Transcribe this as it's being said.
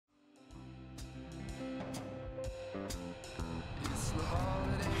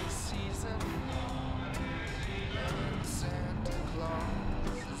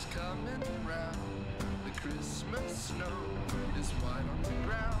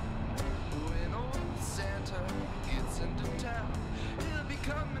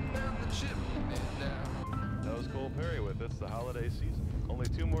the holiday season. Only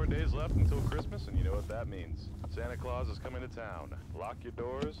 2 more days left until Christmas, and you know what that means. Santa Claus is coming to town. Lock your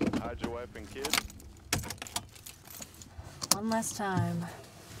doors, hide your wife and kids. One last time.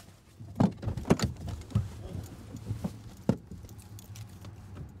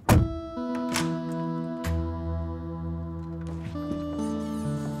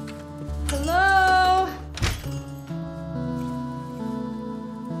 Hello?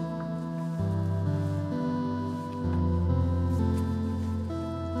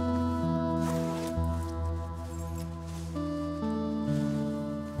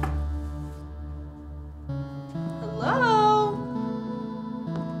 Hello?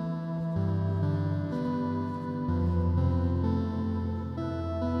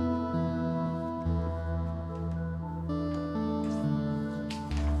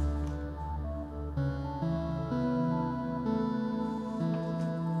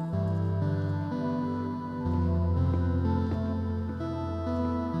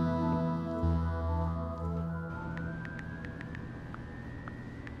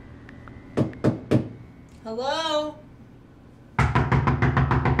 Hello?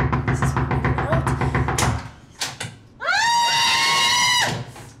 This is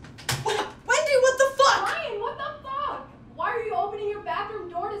Wendy, what the fuck? Ryan, what the fuck? Why are you opening your bathroom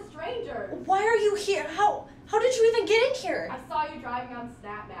door to strangers? Why are you here? How did you even get in here? I saw you driving on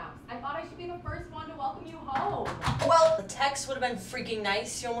Snap Maps. I thought I should be the first one to welcome you home. Well, the text would have been freaking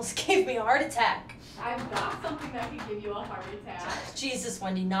nice. You almost gave me a heart attack. I've got something that could give you a heart attack. Jesus,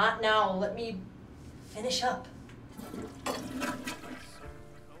 Wendy, not now. Let me finish up.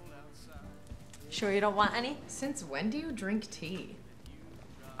 Sure you don't want any? Since when do you drink tea?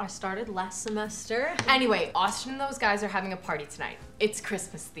 I started last semester. Anyway, Austin and those guys are having a party tonight. It's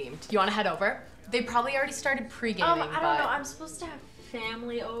Christmas themed. You wanna head over? They probably already started pre-gaming, I don't know. I'm supposed to have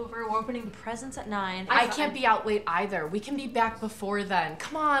family over. We're opening presents at 9. I can't be out late either. We can be back before then.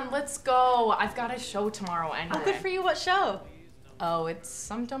 Come on, let's go. I've got a show tomorrow anyway. Oh, good for you. What show? Oh, it's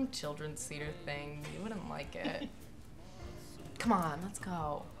some dumb children's theater thing. You wouldn't like it. Come on, let's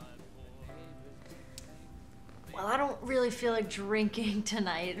go. Well, I don't really feel like drinking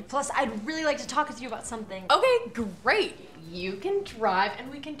tonight. Plus, I'd really like to talk with you about something. Okay, great. You can drive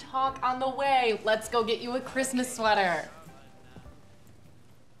and we can talk on the way. Let's go get you a Christmas sweater.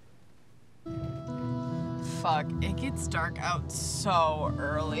 Fuck, it gets dark out so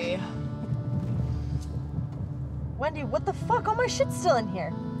early. Wendy, what the fuck? All my shit's still in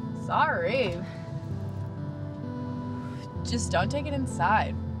here. Sorry. Just don't take it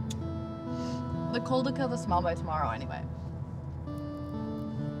inside. The cold will kill the smell by tomorrow anyway.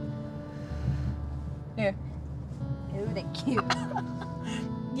 Here. Ew, thank you.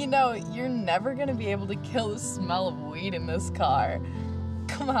 You know, you're never gonna be able to kill the smell of weed in this car.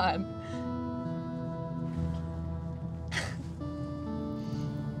 Come on.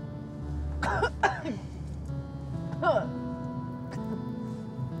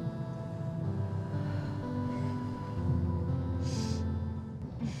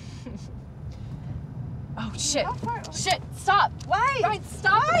 Oh shit! Shit! Stop! Why? Right,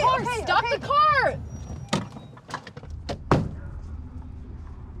 stop the car! Okay, Stop okay. the car!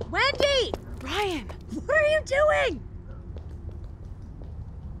 Wendy! Ryan! What are you doing?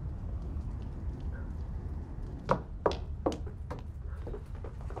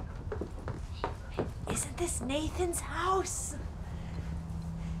 Isn't this Nathan's house?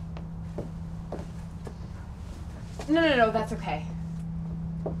 No, that's okay.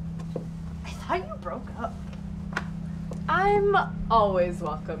 I thought you broke up. I'm always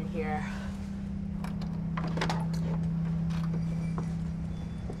welcome here.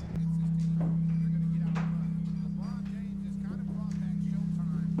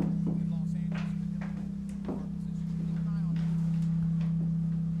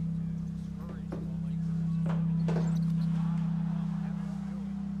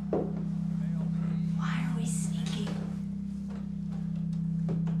 Why are we sneaking?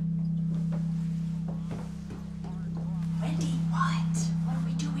 Wendy, what? What are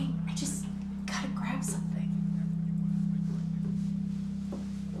we doing? I just gotta grab something.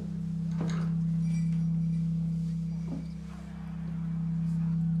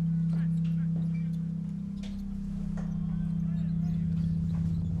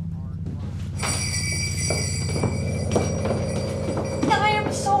 I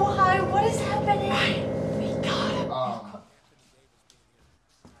am so high. What is happening? We got him.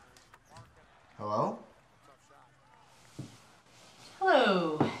 Hello?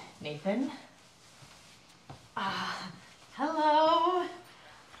 Hello, Nathan. Hello.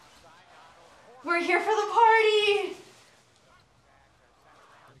 We're here for the party.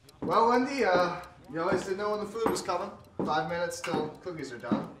 Well, Wendy, You always didn't know when the food was coming. 5 minutes till cookies are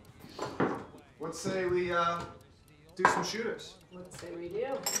done. What say we do some shooters? What say we do?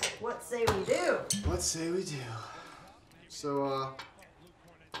 What say we do? What say we do? So,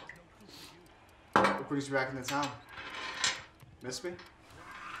 what brings you back into town? Miss me?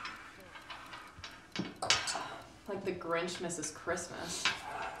 Like the Grinch misses Christmas.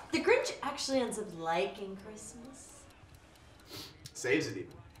 The Grinch actually ends up liking Christmas. Saves it even.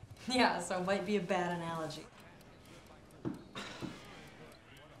 Yeah, so it might be a bad analogy.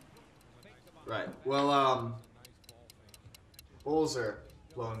 Right. Well, Bulls are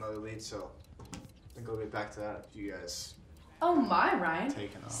blowing another lead, so I think I'll get back to that if you guys Oh my, Ryan.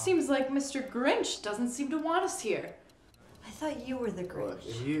 taking off. Seems like Mr. Grinch doesn't seem to want us here. I thought you were the Grinch. Look,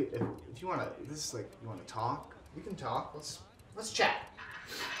 if you wanna, this is like, you wanna talk, we can talk. Let's chat.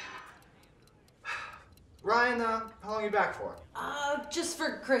 Ryan, how long are you back for? Just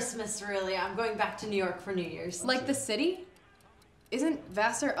for Christmas, really. I'm going back to New York for New Year's. Like the city? Isn't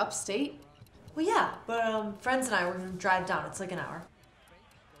Vassar upstate? Well, yeah, but friends and I were gonna drive down. It's like an hour.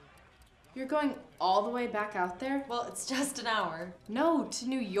 You're going all the way back out there? Well, it's just an hour. No, to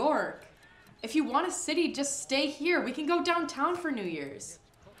New York. If you want a city, just stay here. We can go downtown for New Year's.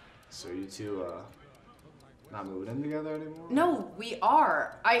 So you two, not moving in together anymore? No, we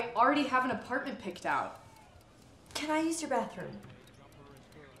are. I already have an apartment picked out. Can I use your bathroom?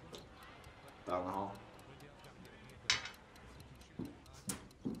 Down the hall.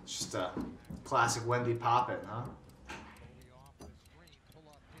 It's just a classic Wendy pop-in, huh?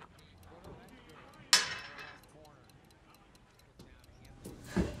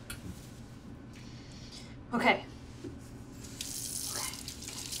 Okay.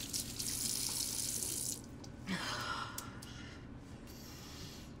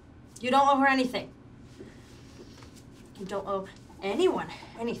 You don't owe her anything. You don't owe anyone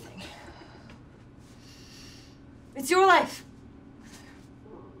anything. It's your life.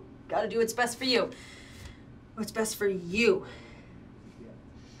 Gotta do what's best for you. What's best for you.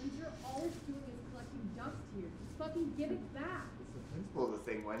 And you're always doing is collecting dust here. Just fucking give it back. It's the principle of the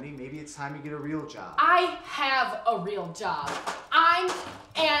thing, Wendy. Maybe it's time you get a real job. I have a real job. I'm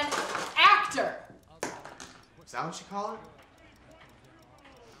an actor. Is that what you call it?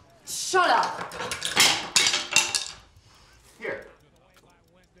 Shut up. Here.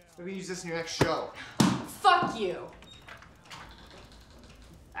 Maybe use this in your next show. Fuck you.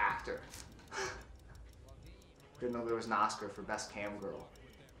 Actor. Didn't know there was an Oscar for Best Cam Girl.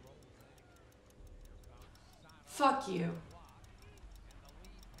 Fuck you.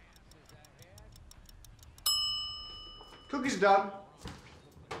 Cookies are done.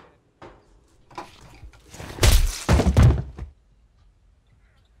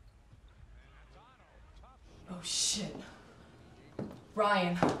 Oh shit.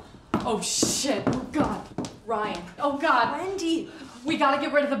 Ryan. Oh shit. Oh god. Ryan. Oh god. Wendy! We gotta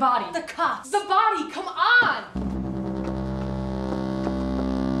get rid of the body. The cops! The body! Come on!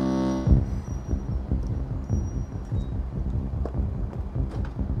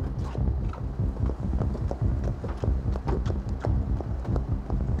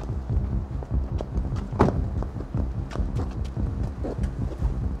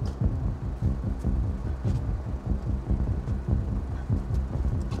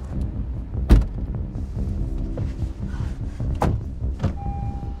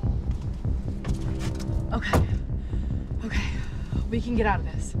 Okay, we can get out of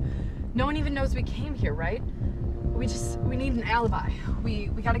this. No one even knows we came here, right? We need an alibi. We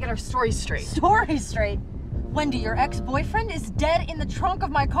gotta get our story straight. Story straight? Wendy, your ex-boyfriend is dead in the trunk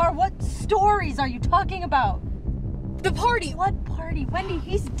of my car. What stories are you talking about? The party! What party? Wendy,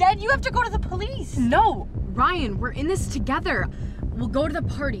 he's dead. You have to go to the police. No! Ryan, we're in this together. We'll go to the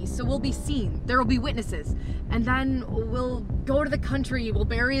party, so we'll be seen. There will be witnesses. And then we'll go to the country, we'll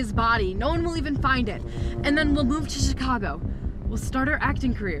bury his body. No one will even find it. And then we'll move to Chicago. We'll start our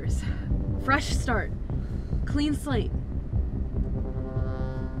acting careers. Fresh start. Clean slate.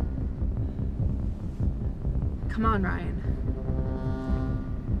 Come on, Ryan.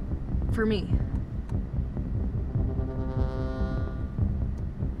 For me.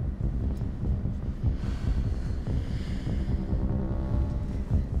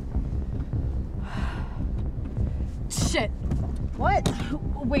 Shit. What?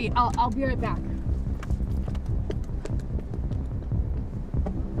 Wait, I'll be right back.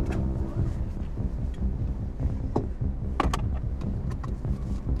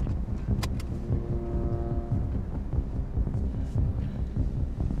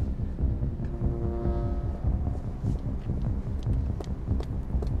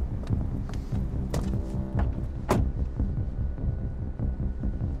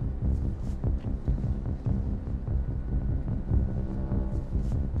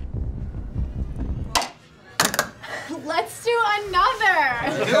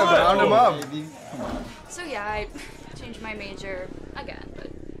 Round him up. So yeah, I changed my major again, but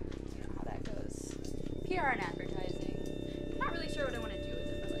you know how that goes. PR and advertising. Not really sure what I want to do with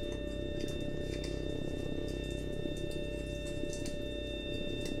it, but like.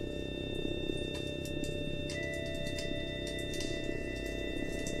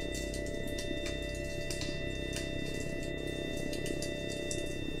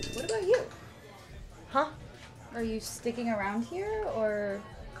 What about you? Huh? Are you sticking around here, or?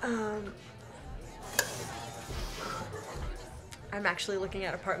 I'm actually looking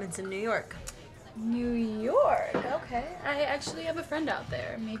at apartments in New York. New York, okay. I actually have a friend out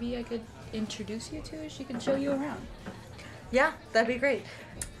there. Maybe I could introduce you to her. She could show you around. Yeah, that'd be great.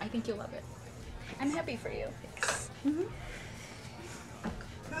 I think you'll love it. I'm happy for you.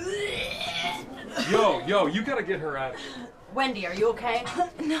 Yo, you gotta get her out. Wendy, are you okay?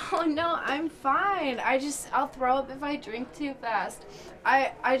 No, I'm fine. I'll throw up if I drink too fast.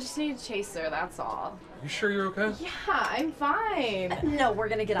 I just need to chase her, that's all. You sure you're okay? Yeah, I'm fine. No, we're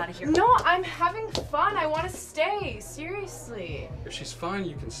gonna get out of here. No, I'm having fun. I want to stay. Seriously. If she's fine,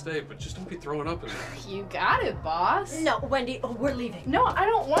 you can stay, but just don't be throwing up in there. You got it, boss. No, Wendy, we're leaving. No, I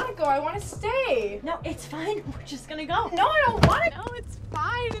don't want to go. I want to stay. No, it's fine. We're just gonna go. No, I don't want to. No, it's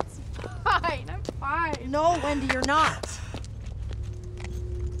fine. It's fine. I'm fine. No, Wendy, you're not.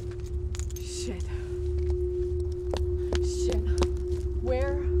 Shit.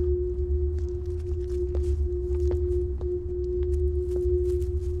 Where?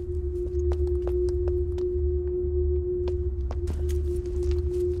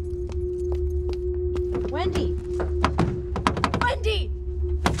 Wendy! Wendy!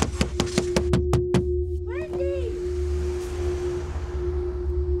 Wendy!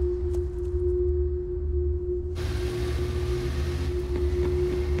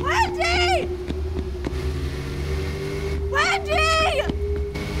 Wendy! Wendy!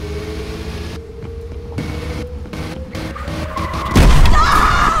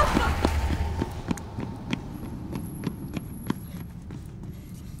 Stop!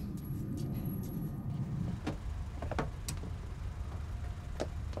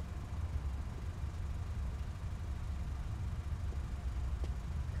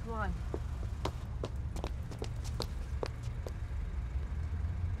 Come on.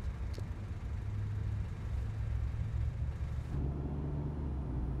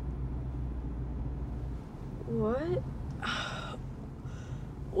 What?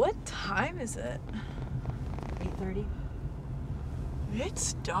 What time is it? 8:30.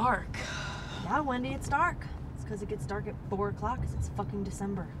 It's dark. Yeah, Wendy, it's dark. It's because it gets dark at 4 o'clock because it's fucking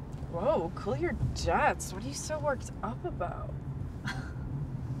December. Whoa, cool your jets. What are you so worked up about?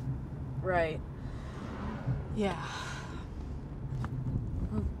 Right. Yeah.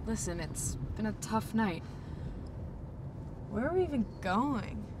 Well, listen, it's been a tough night. Where are we even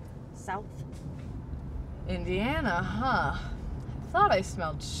going? South. Indiana, huh? Thought I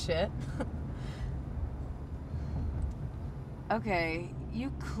smelled shit. Okay,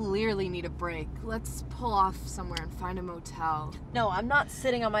 you clearly need a break. Let's pull off somewhere and find a motel. No, I'm not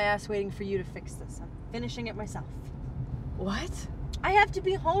sitting on my ass waiting for you to fix this. I'm finishing it myself. What? I have to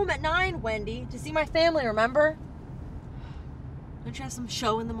be home at 9, Wendy, to see my family, remember? Don't you have some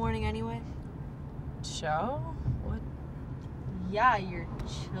show in the morning anyway? Show? What? Yeah, your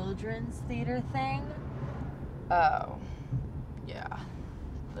children's theater thing. Oh. Yeah.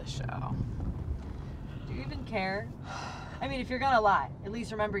 The show. Do you even care? I mean, if you're gonna lie, at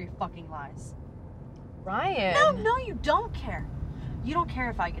least remember your fucking lies. Ryan. No, you don't care. You don't care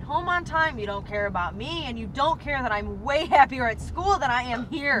if I get home on time, you don't care about me, and you don't care that I'm way happier at school than I am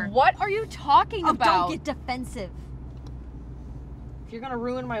here. What are you talking about? Don't get defensive. If you're gonna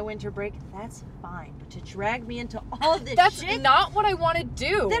ruin my winter break, that's fine. But to drag me into all this That's shit... not what I want to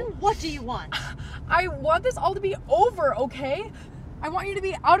do. Then what do you want? I want this all to be over, okay? I want you to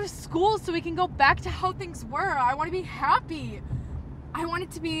be out of school so we can go back to how things were. I want to be happy. I want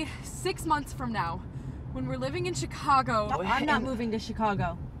it to be 6 months from now, when we're living in Chicago. No, I'm not moving to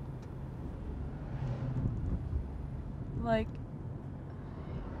Chicago. Like,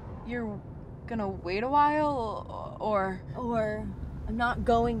 you're gonna wait a while, or... Or I'm not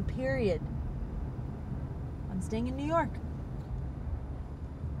going, period. I'm staying in New York.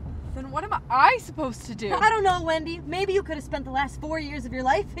 Then what am I supposed to do? I don't know, Wendy. Maybe you could have spent the last 4 years of your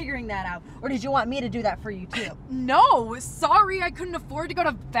life figuring that out. Or did you want me to do that for you, too? No, sorry, I couldn't afford to go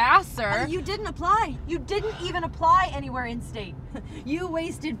to Vassar. You didn't apply. You didn't even apply anywhere in state. You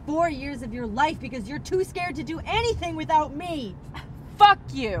wasted 4 years of your life because you're too scared to do anything without me. Fuck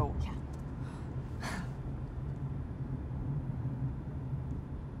you. Yeah.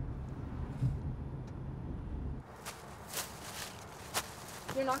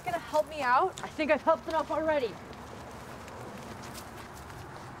 You're not gonna help me out? I think I've helped enough already.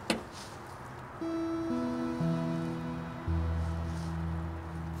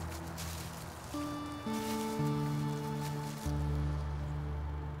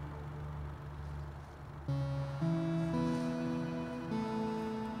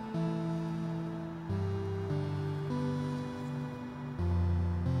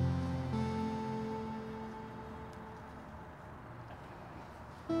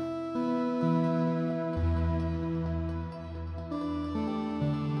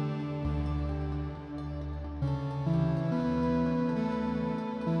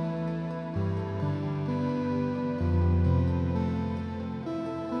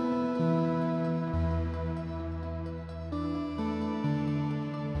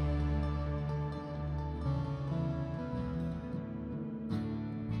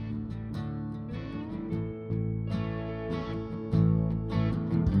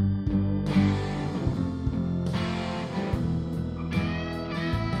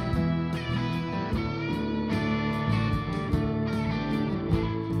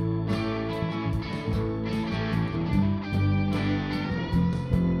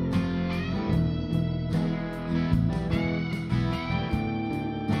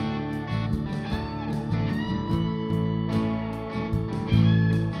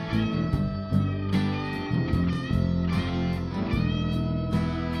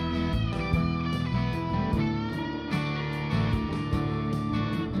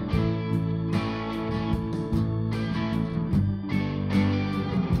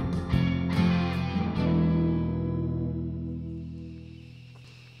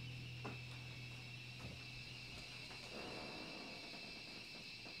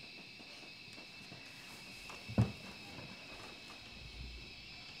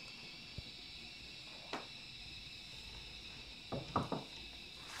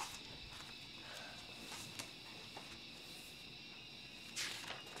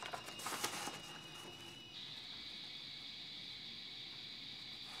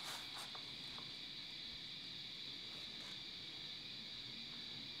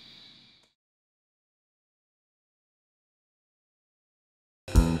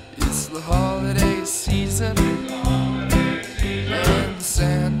 It's the holiday season, and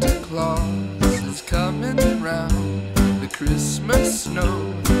Santa Claus is coming around. The Christmas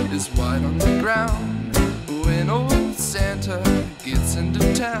snow is white on the ground. When old Santa gets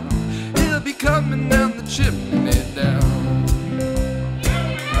into town, he'll be coming down the chimney down.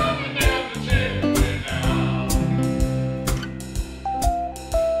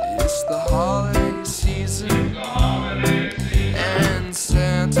 It's the holiday season, and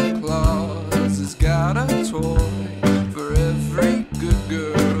Santa Claus has got a toy for every good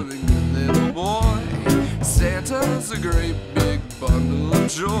girl and good little boy. Santa's a great big bundle of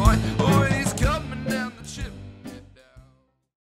joy. Oh,